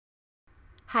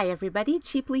Hi everybody,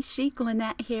 Cheaply Chic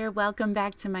Lynette here. Welcome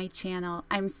back to my channel.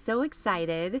 I'm so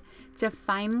excited to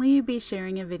finally be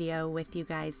sharing a video with you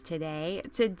guys today.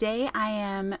 Today I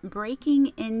am breaking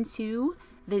into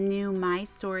the new My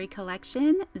Story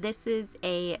collection. This is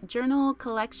a journal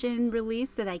collection release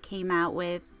that I came out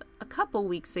with a couple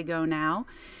weeks ago now.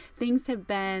 Things have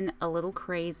been a little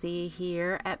crazy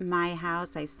here at my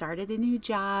house. I started a new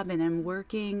job and I'm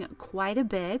working quite a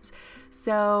bit,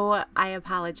 so I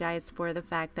apologize for the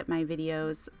fact that my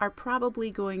videos are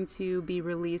probably going to be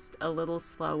released a little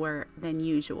slower than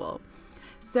usual.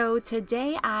 So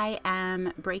today I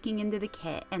am breaking into the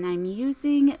kit and I'm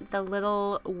using the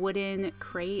little wooden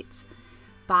crate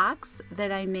box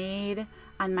that I made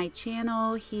on my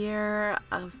channel here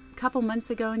a couple months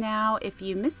ago now. If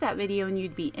you missed that video and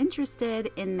you'd be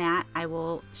interested in that, I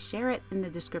will share it in the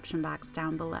description box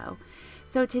down below.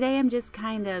 So today I'm just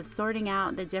kind of sorting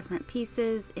out the different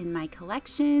pieces in my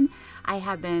collection. I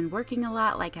have been working a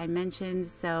lot, like I mentioned,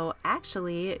 so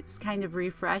actually it's kind of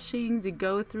refreshing to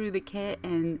go through the kit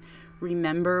and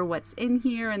remember what's in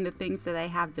here and the things that I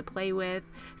have to play with.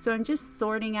 So I'm just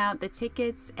sorting out the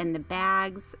tickets and the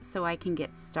bags so I can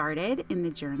get started in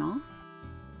the journal.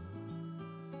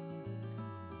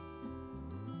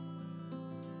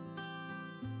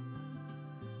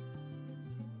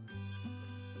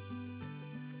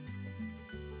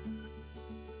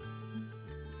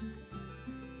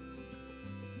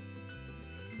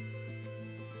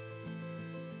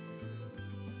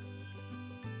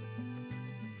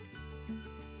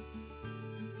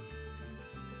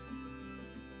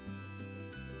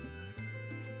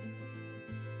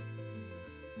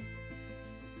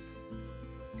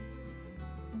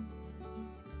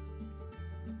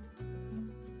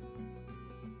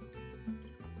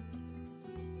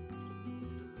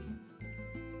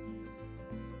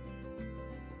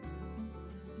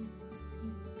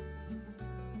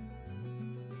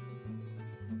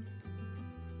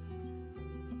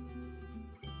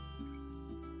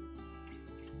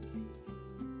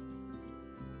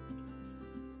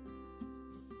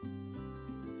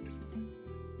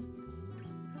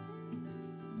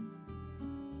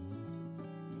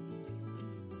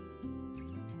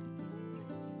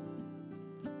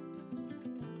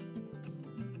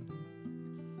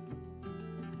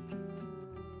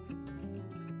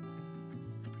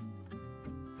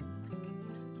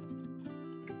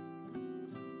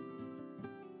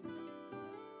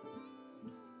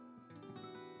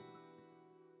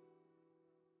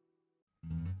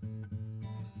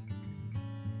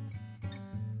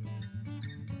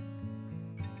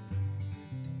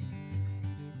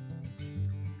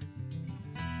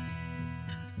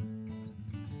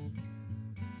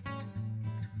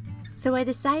 So I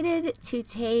decided to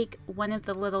take one of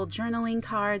the little journaling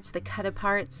cards, the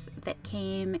cut-aparts that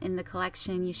came in the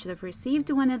collection. You should have received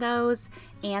one of those,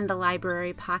 and the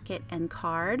library pocket and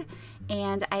card.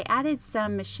 And I added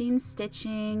some machine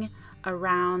stitching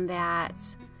around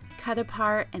that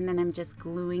cut-apart, and then I'm just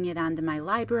gluing it onto my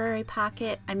library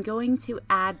pocket. I'm going to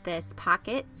add this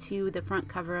pocket to the front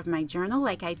cover of my journal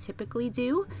like I typically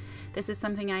do. This is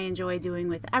something I enjoy doing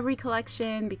with every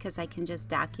collection because I can just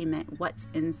document what's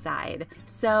inside.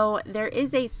 So there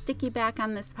is a sticky back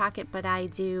on this pocket, but I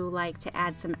do like to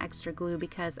add some extra glue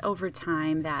because over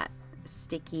time that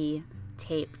sticky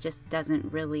tape just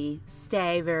doesn't really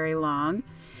stay very long.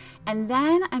 And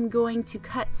then I'm going to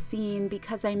cut scene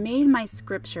because I made my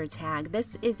scripture tag.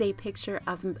 This is a picture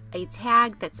of a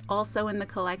tag that's also in the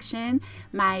collection.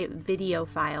 My video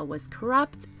file was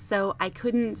corrupt, so I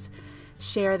couldn't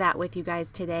share that with you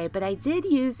guys today, but I did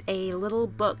use a little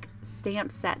book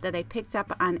stamp set that I picked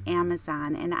up on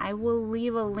Amazon, and I will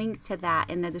leave a link to that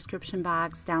in the description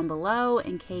box down below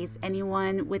in case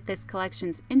anyone with this collection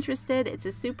is interested. It's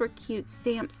a super cute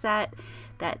stamp set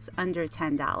that's under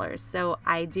 $10, so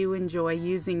I do enjoy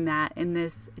using that in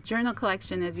this journal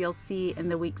collection, as you'll see in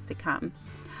the weeks to come.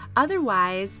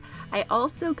 Otherwise, I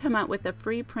also come out with a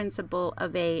free printable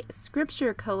of a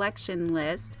scripture collection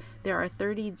list. There are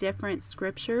 30 different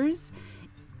scriptures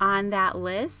on that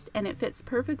list, and it fits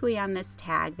perfectly on this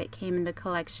tag that came in the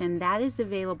collection. That is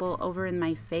available over in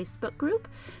my Facebook group.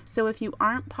 So if you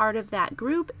aren't part of that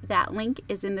group, that link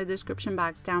is in the description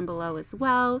box down below as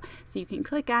well. So you can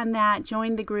click on that,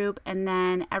 join the group, and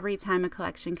then every time a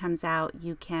collection comes out,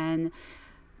 you can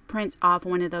print off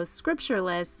one of those scripture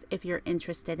lists if you're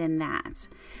interested in that.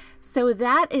 So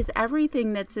that is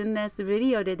everything that's in this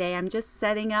video today. I'm just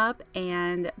setting up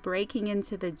and breaking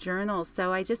into the journal.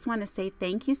 So I just want to say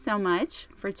thank you so much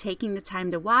for taking the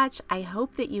time to watch. I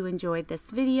hope that you enjoyed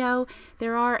this video.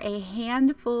 There are a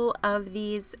handful of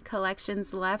these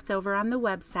collections left over on the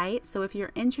website. So if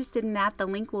you're interested in that, the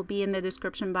link will be in the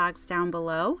description box down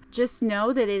below. Just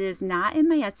know that it is not in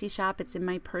my Etsy shop. It's in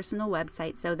my personal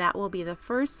website. So that will be the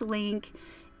first link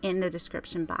in the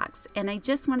description box. And I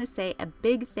just want to say a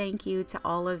big thank you to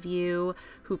all of you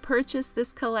who purchased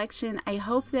this collection. I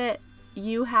hope that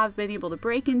you have been able to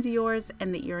break into yours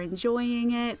and that you're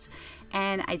enjoying it.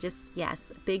 And I just, yes,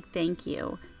 big thank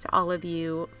you to all of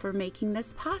you for making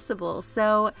this possible.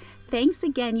 So thanks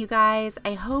again, you guys.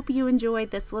 I hope you enjoyed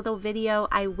this little video.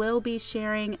 I will be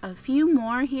sharing a few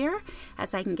more here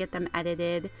as I can get them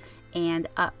edited and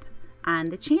up on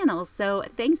the channel. So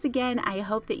thanks again. I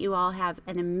hope that you all have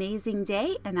an amazing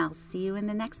day, and I'll see you in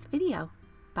the next video.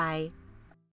 Bye.